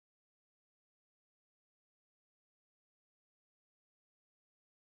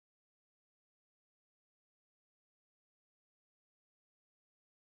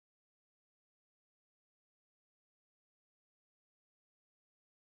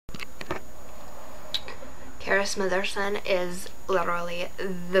Cara Smitherson is literally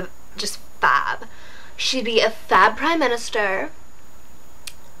just fab. She'd be a fab prime minister.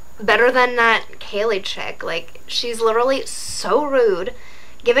 Better than that Kaylee chick. Like, she's literally so rude.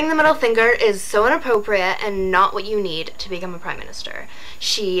 Giving the middle finger is so inappropriate and not what you need to become a prime minister.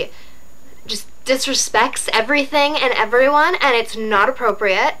 She just disrespects everything and everyone, and it's not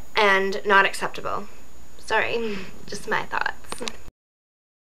appropriate and not acceptable. Sorry, just my thoughts.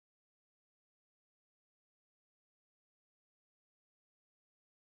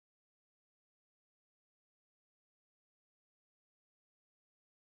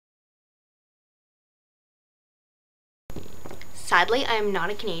 Sadly, I am not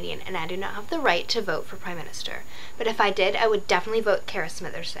a Canadian and I do not have the right to vote for Prime Minister. But if I did, I would definitely vote Cara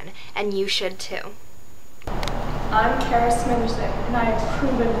Smitherson, and you should too. I'm Cara Smitherson, and I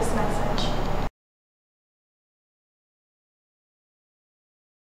approve of this message.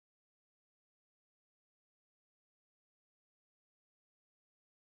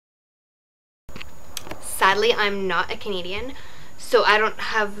 Sadly, I'm not a Canadian, so I don't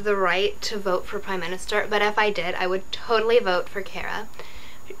have the right to vote for Prime Minister, but if I did, I would totally vote for Cara.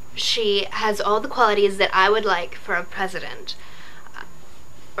 She has all the qualities that I would like for a president.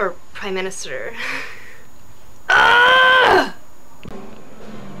 Or Prime Minister.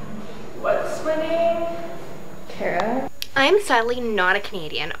 What's my name? Cara. I am sadly not a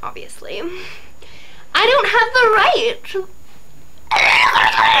Canadian, obviously. I don't have the right to...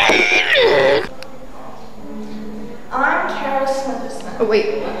 I'm Cara Smitherson. Oh wait,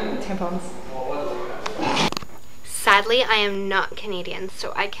 tampons. Sadly, I am not Canadian,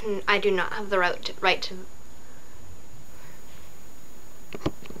 so I do not have the right to